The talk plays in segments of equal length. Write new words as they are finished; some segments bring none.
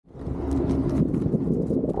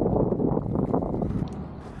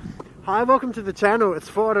Hi, welcome to the channel. It's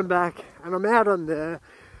Ford and back, and I'm out on the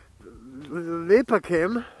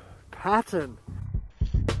Leaperkim Patton.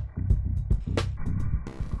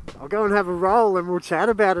 I'll go and have a roll and we'll chat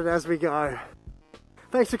about it as we go.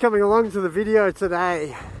 Thanks for coming along to the video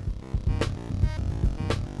today.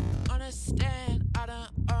 Understand, I done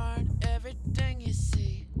earned everything you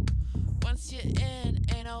see. Once you're in,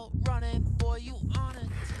 ain't no running, boy, you on it.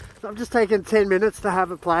 So I'm just taking 10 minutes to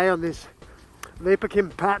have a play on this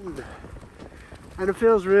Leaperkim Patton, and it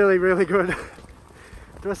feels really, really good.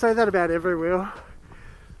 Do I say that about every wheel?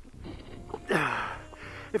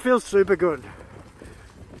 It feels super good.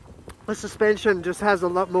 The suspension just has a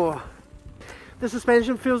lot more. The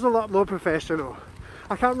suspension feels a lot more professional.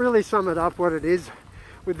 I can't really sum it up what it is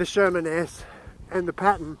with the Sherman S and the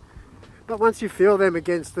Patton, but once you feel them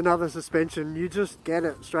against another suspension, you just get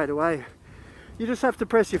it straight away. You just have to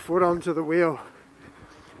press your foot onto the wheel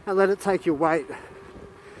and let it take your weight,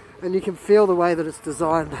 and you can feel the way that it's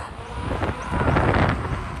designed.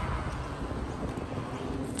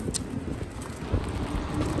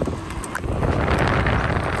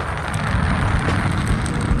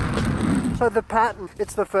 So the Patton,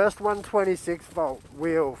 it's the first 126 volt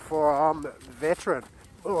wheel for veteran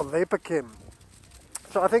or Leaperkim.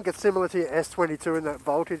 So I think it's similar to your S22 in that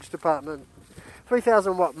voltage department.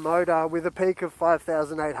 3000 watt motor with a peak of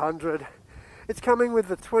 5800. It's coming with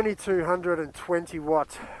the 2220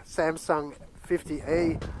 watt Samsung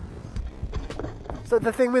 50E. So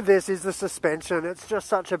the thing with this is the suspension. It's just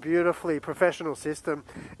such a beautifully professional system.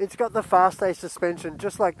 It's got the fast A suspension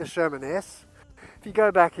just like the Sherman S. If you go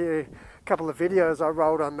back here, a couple of videos I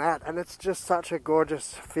rolled on that, and it's just such a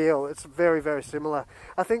gorgeous feel. It's very, very similar.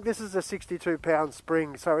 I think this is a 62 pound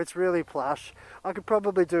spring, so it's really plush. I could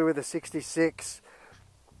probably do with a 66,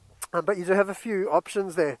 but you do have a few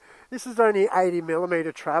options there. This is only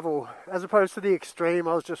 80mm travel, as opposed to the Extreme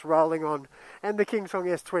I was just rolling on, and the Kingsong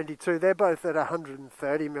S22. They're both at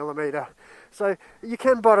 130mm, so you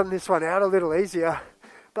can bottom this one out a little easier.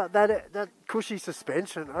 But that cushy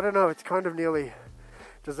suspension, I don't know, it's kind of nearly,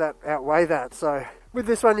 does that outweigh that? So with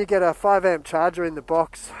this one you get a 5 amp charger in the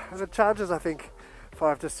box, and it charges I think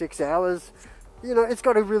 5 to 6 hours. You know, it's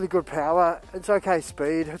got a really good power, it's okay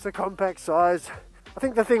speed, it's a compact size. I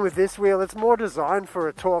think the thing with this wheel, it's more designed for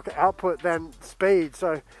a torque output than speed,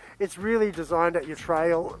 so it's really designed at your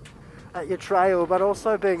trail, but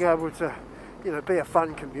also being able to, you know, be a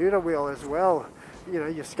fun commuter wheel as well. You know,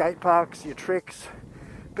 your skate parks, your tricks,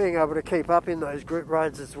 being able to keep up in those group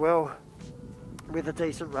rides as well with a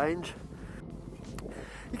decent range.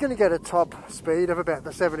 You're going to get a top speed of about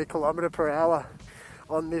the 70 km/h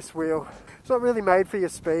on this wheel. It's not really made for your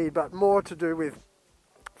speed, but more to do with,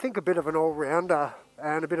 I think, a bit of an all-rounder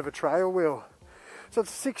and a bit of a trail wheel. So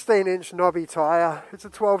it's a 16-inch knobby tyre, it's a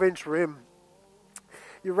 12-inch rim.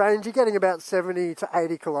 Your range, you're getting about 70 to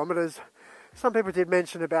 80 kilometres. Some people did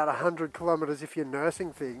mention about 100 kilometres if you're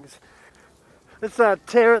nursing things. Let's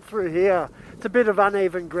tear it through here. It's a bit of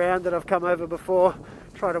uneven ground that I've come over before,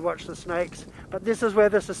 try to watch the snakes, but this is where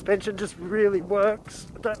the suspension just really works.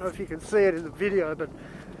 I don't know if you can see it in the video, but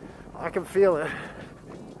I can feel it.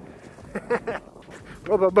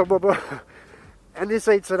 And this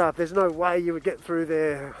eats it up. There's no way you would get through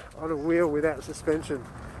there on a wheel without suspension.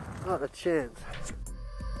 Not a chance.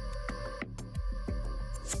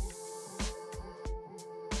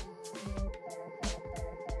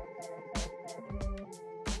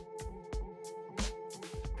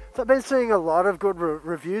 So I've been seeing a lot of good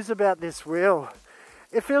reviews about this wheel.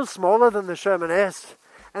 It feels smaller than the Sherman S,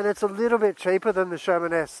 and it's a little bit cheaper than the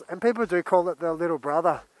Sherman S, and people do call it their little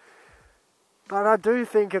brother. But I do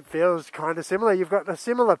think it feels kind of similar. You've got a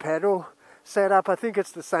similar pedal setup. I think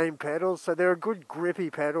it's the same pedals, so they're a good grippy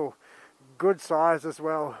pedal, good size as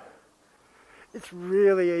well. It's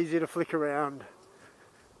really easy to flick around.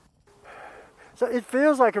 So it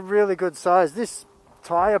feels like a really good size. This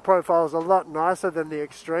tyre profile is a lot nicer than the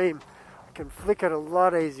Extreme. I can flick it a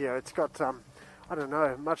lot easier. It's got I don't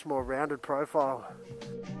know, much more rounded profile.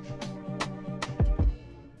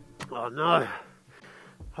 Oh no,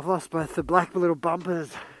 I've lost both the black little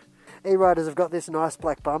bumpers. E-RIDERZ have got this nice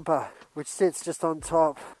black bumper which sits just on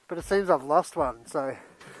top, but it seems I've lost one, so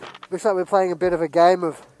looks like we're playing a bit of a game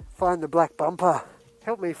of find the black bumper.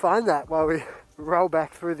 Help me find that while we roll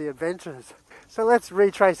back through the adventures. So let's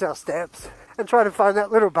retrace our steps and try to find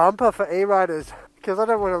that little bumper for E-RIDERZ, because I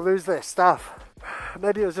don't want to lose their stuff.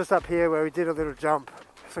 Maybe it was just up here where we did a little jump.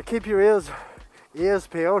 So keep your ears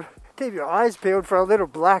peeled, keep your eyes peeled for a little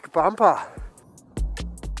black bumper.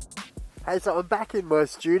 Hey, so I'm back in my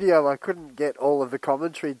studio. I couldn't get all of the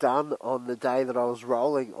commentary done on the day that I was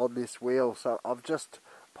rolling on this wheel, so I've just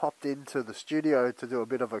popped into the studio to do a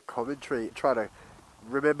bit of a commentary, try to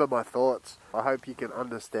remember my thoughts. I hope you can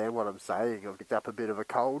understand what I'm saying. I've picked up a bit of a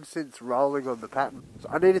cold since rolling on the Patton. So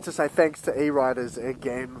I needed to say thanks to E-RIDERZ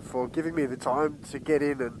again for giving me the time to get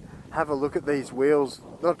in and have a look at these wheels,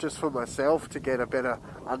 not just for myself to get a better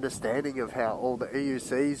understanding of how all the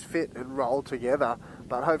EUCs fit and roll together,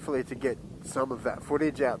 but hopefully to get some of that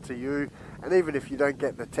footage out to you. And even if you don't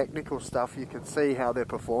get the technical stuff, you can see how they're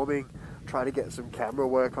performing. Try to get some camera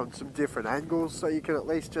work on some different angles so you can at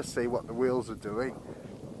least just see what the wheels are doing.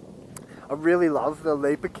 I really love the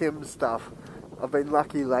Leaperkim stuff. I've been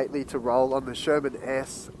lucky lately to roll on the Sherman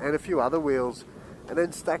S and a few other wheels and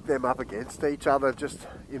then stack them up against each other, just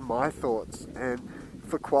in my thoughts. And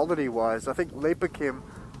for quality wise, I think Leaperkim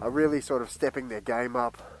are really sort of stepping their game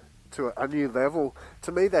up to a new level.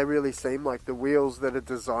 To me, they really seem like the wheels that are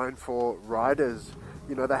designed for riders.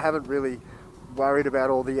 You know, they haven't really worried about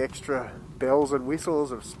all the extra bells and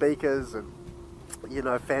whistles of speakers and, you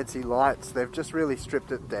know, fancy lights. They've just really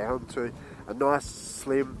stripped it down to a nice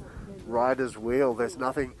slim rider's wheel. There's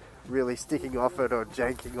nothing really sticking off it or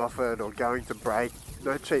janking off it or going to break.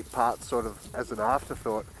 No cheap parts sort of as an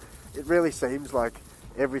afterthought. It really seems like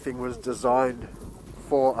everything was designed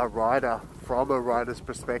for a rider, from a rider's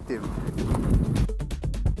perspective.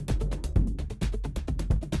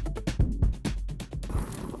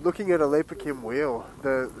 Looking at a Leaperkim wheel,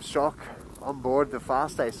 the shock on board the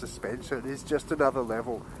fastay suspension is just another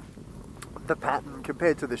level. The Patton,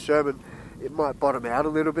 compared to the Sherman, it might bottom out a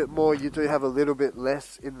little bit more. You do have a little bit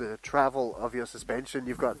less in the travel of your suspension.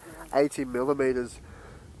 You've got 80 millimeters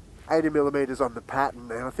on the Patton,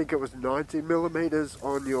 and I think it was 90 millimeters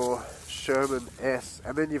on your Sherman S,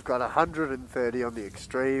 and then you've got 130 on the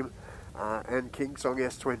Extreme and Kingsong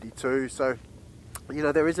S22. So, you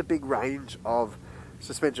know, there is a big range of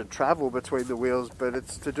suspension travel between the wheels, but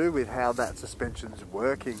it's to do with how that suspension's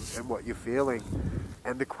working and what you're feeling.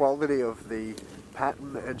 And the quality of the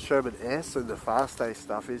Patton and Sherman S and the fastay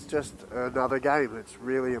stuff is just another game. It's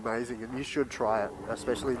really amazing, and you should try it,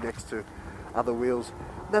 especially next to other wheels.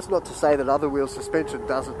 And that's not to say that other wheel suspension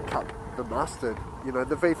doesn't cut the mustard. You know,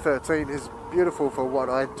 the V13 is beautiful for what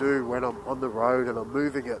I do when I'm on the road and I'm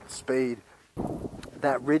moving at speed.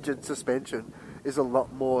 That rigid suspension is a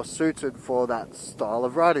lot more suited for that style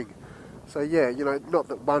of riding. So yeah, you know, not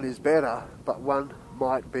that one is better, but one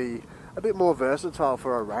might be a bit more versatile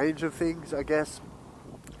for a range of things, I guess.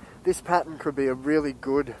 This Patton could be a really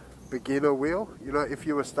good beginner wheel. You know, if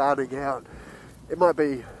you were starting out, it might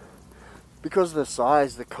be, because of the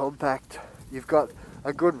size, the compact, you've got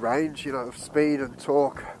a good range, you know, of speed and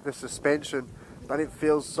torque, the suspension, but it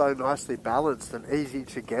feels so nicely balanced and easy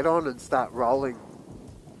to get on and start rolling.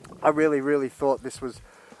 I really thought this was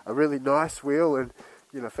a really nice wheel, and,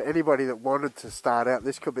 you know, for anybody that wanted to start out,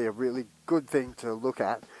 this could be a really good thing to look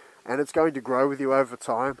at, and it's going to grow with you over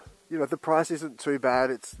time. You know, the price isn't too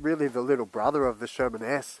bad. It's really the little brother of the Sherman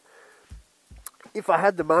S. If I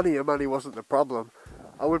had the money, and money wasn't the problem,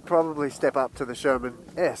 I would probably step up to the Sherman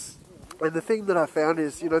S. And the thing that I found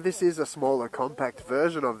is, you know, this is a smaller compact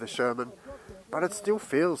version of the Sherman, but it still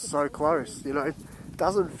feels so close. You know, it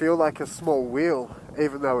doesn't feel like a small wheel,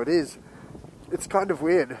 even though it is. It's kind of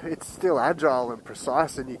weird. It's still agile and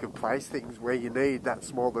precise, and you can place things where you need. That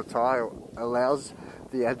smaller tyre allows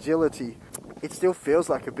the agility. It still feels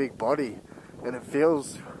like a big body, and it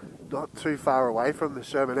feels not too far away from the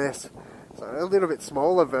Sherman S. So a little bit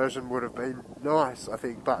smaller version would have been nice, I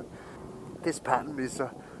think, but this Patton is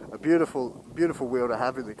a beautiful wheel to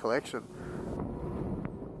have in the collection.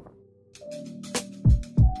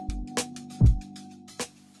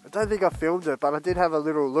 I don't think I filmed it, but I did have a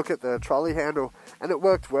little look at the trolley handle, and it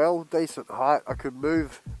worked well, decent height. I could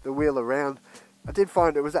move the wheel around. I did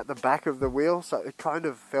find it was at the back of the wheel, so it kind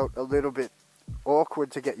of felt a little bit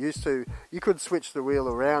awkward to get used to. You could switch the wheel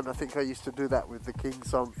around. I think I used to do that with the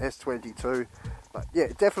Kingsong S22. But yeah,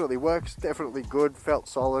 it definitely works, definitely good, felt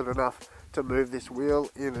solid enough to move this wheel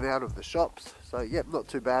in and out of the shops. So yeah, not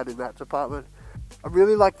too bad in that department. I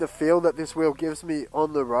really like the feel that this wheel gives me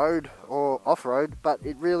on the road or off-road, but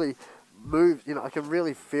it really moves, you know, I can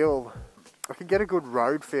really feel, I can get a good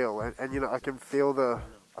road feel, and you know, I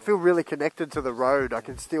feel really connected to the road. I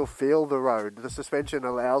can still feel the road. The suspension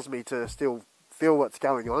allows me to still feel what's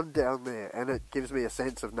going on down there, and it gives me a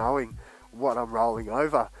sense of knowing what I'm rolling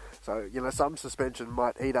over. So, you know, some suspension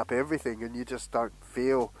might eat up everything and you just don't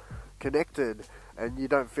feel connected, and you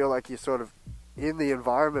don't feel like you're sort of in the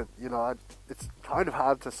environment. You know, it's kind of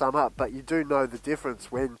hard to sum up, but you do know the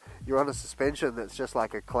difference when you're on a suspension that's just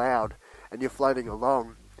like a cloud and you're floating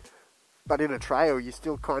along. But in a trail, you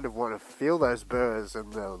still kind of want to feel those burrs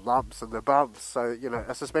and the lumps and the bumps. So, you know,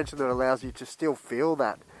 a suspension that allows you to still feel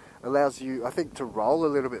that, allows you, I think, to roll a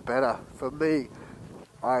little bit better. For me,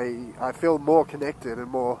 I feel more connected and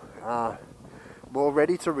more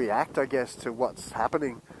ready to react, I guess, to what's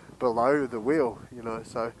happening below the wheel, you know.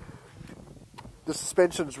 So the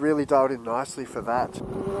suspension's really dialed in nicely for that.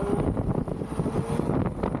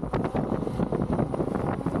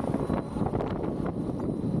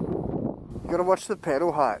 You gotta watch the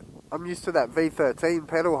pedal height. I'm used to that V13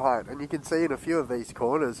 pedal height, and you can see in a few of these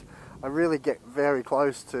corners I really get very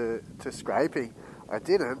close to scraping. I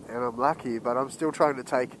didn't, and I'm lucky, but I'm still trying to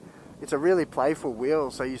take, it's a really playful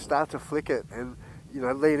wheel, so you start to flick it and, you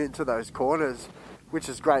know, lean into those corners, which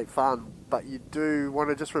is great fun, but you do want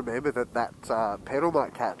to just remember that pedal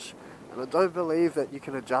might catch. And I don't believe that you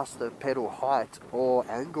can adjust the pedal height or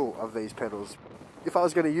angle of these pedals. If I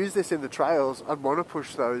was going to use this in the trails, I'd want to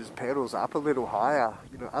push those pedals up a little higher,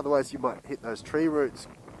 you know, otherwise you might hit those tree roots,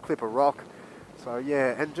 clip a rock. So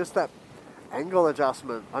yeah, and just that angle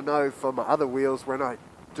adjustment, I know for my other wheels, when I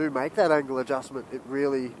do make that angle adjustment, it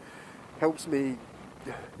really helps me,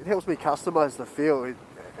 customize the feel,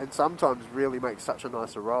 and sometimes really makes such a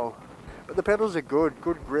nicer roll. But the pedals are good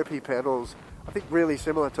grippy pedals, I think really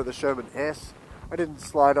similar to the Sherman S. I didn't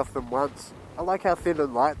slide off them once. I like how thin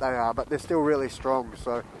and light they are, but they're still really strong,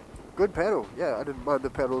 so good pedal. Yeah, I didn't mind the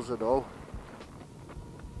pedals at all.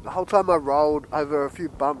 The whole time I rolled over a few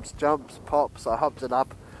bumps, jumps, pops, I hopped it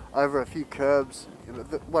up over a few curbs. You know,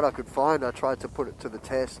 what I could find, I tried to put it to the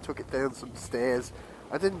test, took it down some stairs.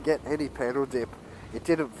 I didn't get any pedal dip. It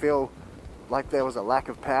didn't feel like there was a lack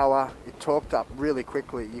of power. It torqued up really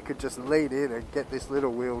quickly. You could just lean in and get this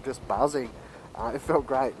little wheel just buzzing. It felt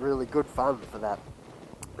great, really good fun for that.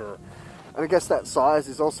 And I guess that size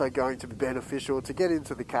is also going to be beneficial to get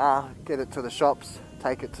into the car, get it to the shops,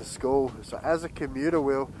 take it to school. So as a commuter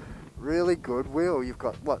wheel, really good wheel. You've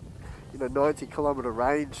got, 90 kilometre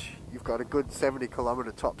range. You've got a good 70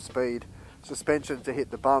 kilometre top speed. Suspension to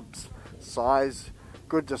hit the bumps. Size,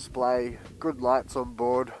 good display, good lights on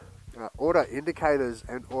board. Auto indicators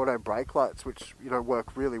and auto brake lights, which,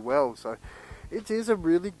 work really well. So it is a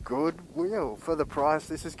really good wheel for the price.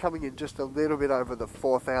 This is coming in just a little bit over the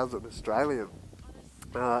 4,000 Australian.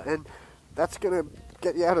 And that's going to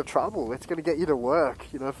get you out of trouble. It's going to get you to work,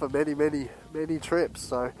 for many, many, many trips.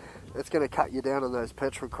 So it's going to cut you down on those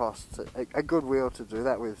petrol costs. A good wheel to do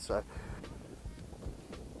that with. So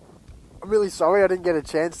I'm really sorry I didn't get a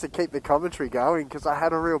chance to keep the commentary going, because I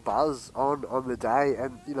had a real buzz on the day.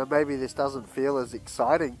 And, maybe this doesn't feel as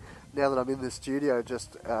exciting now that I'm in the studio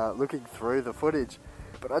just looking through the footage.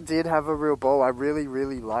 But I did have a real ball. I really,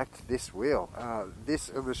 really liked this wheel. This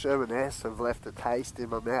and the Sherman S have left a taste in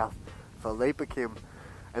my mouth for Leaperkim.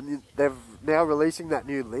 And they're now releasing that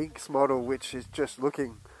new Lynx model, which is just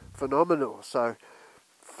looking phenomenal. So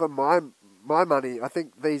for my money, I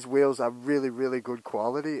think these wheels are really, really good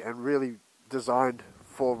quality and really designed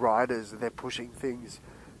for riders. They're pushing things,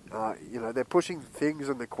 they're pushing things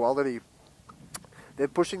and the quality. They're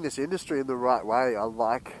pushing this industry in the right way. I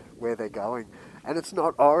like where they're going. And it's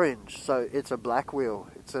not orange, so it's a black wheel.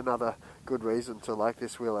 It's another good reason to like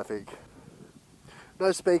this wheel, I think.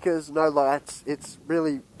 No speakers, no lights. It's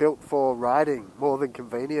really built for riding more than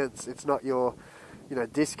convenience. It's not your,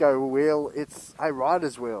 disco wheel. It's a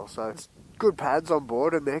rider's wheel. So it's good pads on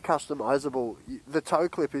board and they're customizable. The toe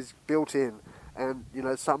clip is built in, and,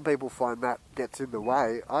 some people find that gets in the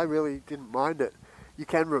way. I really didn't mind it. You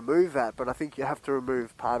can remove that, but I think you have to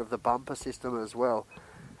remove part of the bumper system as well.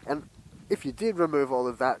 And if you did remove all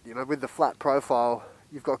of that, with the flat profile,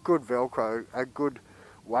 you've got good Velcro, a good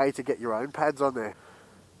way to get your own pads on there.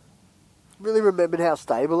 Really remembered how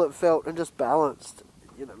stable it felt and just balanced.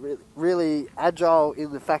 Really agile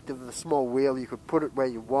in the fact of the small wheel. You could put it where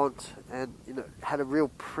you want, and had a real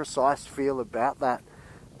precise feel about that.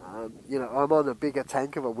 I'm on a bigger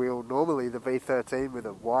tank of a wheel normally, the V13 with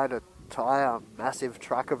a wider tyre, massive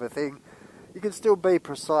truck of a thing. You can still be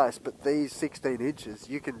precise, but these 16 inches,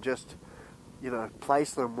 you can just,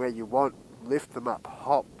 place them where you want, lift them up,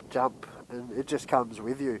 hop, jump, and it just comes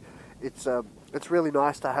with you. It's really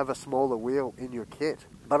nice to have a smaller wheel in your kit,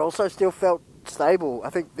 but also still felt stable. I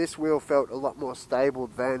think this wheel felt a lot more stable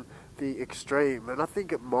than the Extreme, and I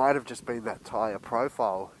think it might have just been that tyre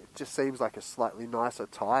profile. It just seems like a slightly nicer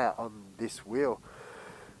tyre on this wheel.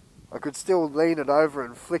 I could still lean it over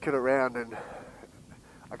and flick it around, and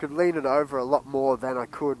I could lean it over a lot more than I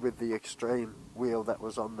could with the Extreme wheel that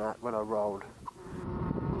was on that when I rolled.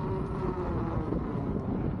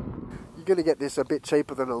 You're going to get this a bit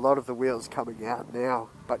cheaper than a lot of the wheels coming out now,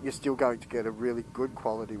 but you're still going to get a really good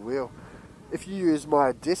quality wheel. if you use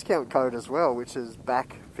my discount code as well, which is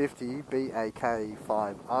BAK50,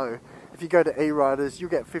 BAK50, if you go to E-RIDERZ, you'll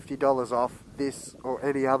get $50 off this or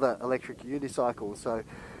any other electric unicycle. So,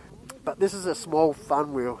 but this is a small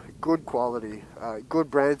fun wheel, good quality,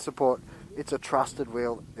 good brand support. It's a trusted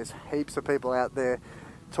wheel. There's heaps of people out there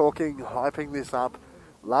talking, hyping this up,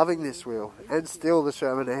 loving this wheel, and still the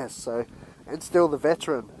Sherman S. So, and still the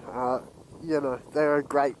Veteran. You know, they're a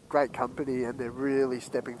great company, and they're really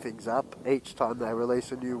stepping things up each time they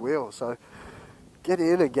release a new wheel. So get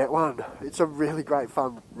in and get one. It's a really great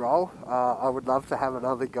fun roll. I would love to have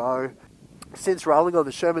another go. Since rolling on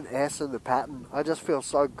the Sherman S and the Patton, I just feel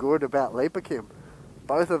so good about Leaperkim.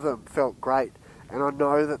 Both of them felt great, and I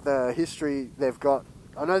know that the history they've got,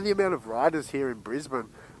 I know the amount of riders here in Brisbane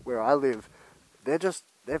where I live, they're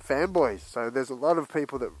fanboys. So there's a lot of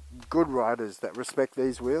people, that good riders, that respect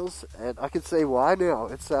these wheels, and I can see why now.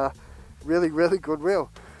 It's a really good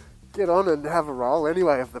wheel. Get on and have a roll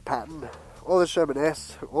anyway of the Patton or the Sherman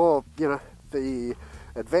S, or you know, the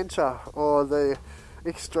Adventure or the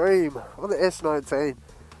Extreme or the S19.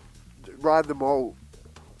 Ride them all.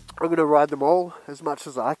 I'm going to ride them all as much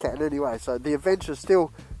as I can anyway. So the Adventure's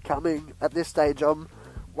still coming. At this stage I'm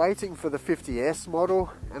waiting for the 50S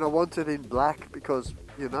model, and I want it in black because,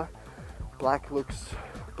 you know, black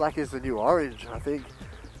is the new orange, I think.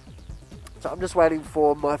 So I'm just waiting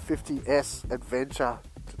for my 50S Adventure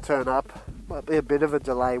to turn up. Might be a bit of a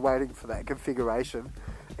delay waiting for that configuration.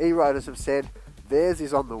 E-RIDERZ have said theirs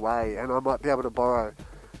is on the way, and I might be able to borrow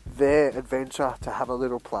their Adventure to have a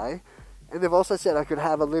little play. And they've also said I could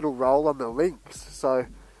have a little roll on the links. So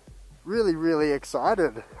really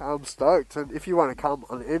excited. I'm stoked. And if you want to come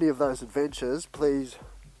on any of those adventures, please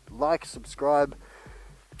like, subscribe.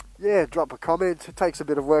 Yeah, drop a comment. It takes a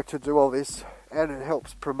bit of work to do all this, and it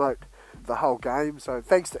helps promote the whole game. So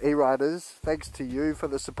thanks to E-RIDERZ. Thanks to you for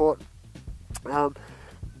the support.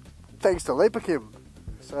 Thanks to Leaperkim.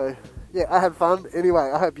 So yeah, I had fun. Anyway,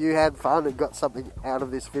 I hope you had fun and got something out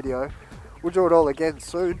of this video. We'll do it all again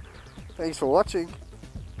soon. Thanks for watching.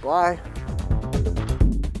 Bye.